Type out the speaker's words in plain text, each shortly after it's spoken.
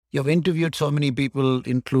You've interviewed so many people,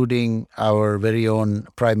 including our very own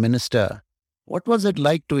Prime Minister. What was it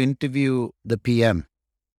like to interview the PM?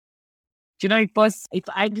 It was, if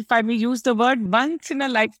I may use the word, once in a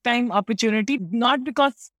lifetime opportunity, not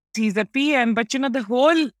because he's a PM, but the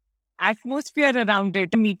whole atmosphere around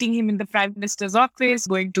it, meeting him in the Prime Minister's office,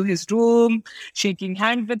 going to his room, shaking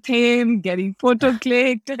hands with him, getting photo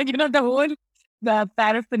clicked, the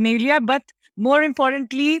paraphernalia. But more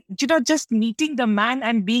importantly, just meeting the man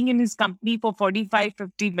and being in his company for 45,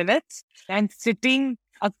 50 minutes and sitting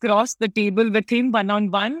across the table with him one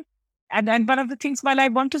on one. And one of the things, while I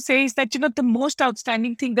want to say, is that, the most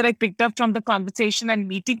outstanding thing that I picked up from the conversation and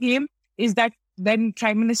meeting him is that when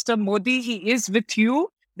Prime Minister Modi, he is with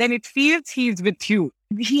you, then it feels he is with you.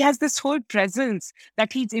 He has this whole presence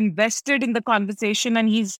that he's invested in the conversation and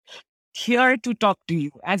he's here to talk to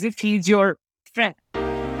you as if he's your friend.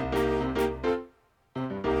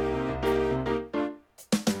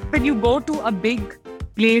 When you go to a big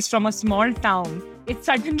place from a small town, it's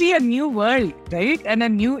suddenly a new world, right? And a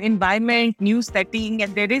new environment, new setting,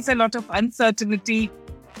 and there is a lot of uncertainty,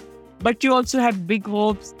 but you also have big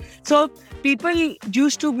hopes. So people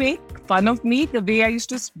used to make fun of me the way I used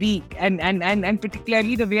to speak, and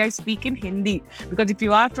particularly the way I speak in Hindi. Because if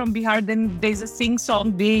you are from Bihar, then there's a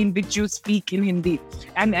sing-song way in which you speak in Hindi.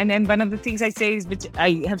 And one of the things I say is, which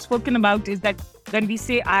I have spoken about, is that when we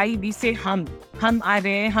say I, we say hum. हम आ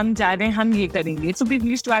रहे हैं, हम जा रहे हैं, हम ये करेंगे. So people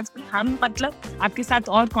used to ask me, हम मतलब आपके साथ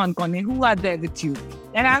और कौन-कौन है? Who are there with you?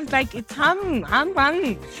 And I was like, it's hum.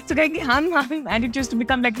 So कहेंगे hum. And it used to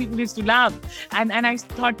become like people used to laugh. And I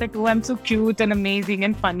thought that, oh, I'm so cute and amazing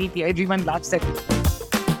and funny. Everyone laughs at me.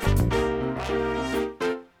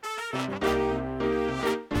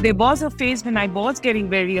 There was a phase when I was getting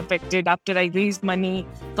very affected after I raised money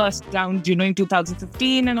first round, in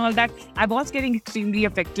 2015 and all that. I was getting extremely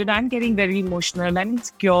affected and getting very emotional and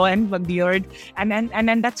insecure and weird.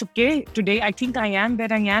 And that's okay. Today, I think I am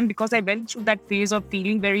where I am because I went through that phase of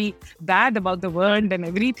feeling very bad about the world and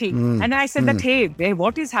everything. And I said that, hey,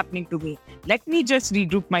 what is happening to me? Let me just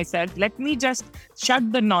regroup myself. Let me just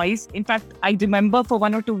shut the noise. In fact, I remember for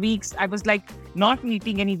 1 or 2 weeks, I was like not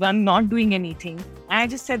meeting anyone, not doing anything. And I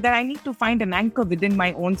just said that I need to find an anchor within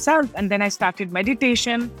my own self. And then I started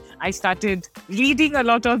meditation. I started reading a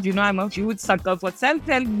lot of, I'm a huge sucker for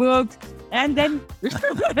self-help books. And then,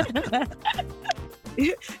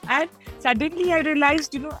 and suddenly I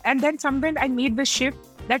realized, and then somewhere I made the shift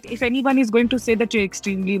that if anyone is going to say that you're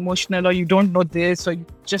extremely emotional or you don't know this or you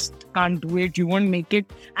just can't do it, you won't make it,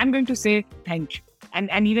 I'm going to say thank you.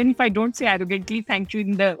 And even if I don't say arrogantly thank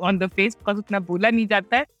you on the face because utna bola nahi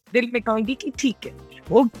jata hai, dil mein kahungi ki theek hai.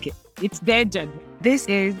 Okay, it's their judgment. This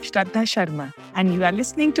is Shradha Sharma and you are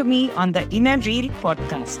listening to me on the Inner Reel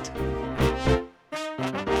podcast.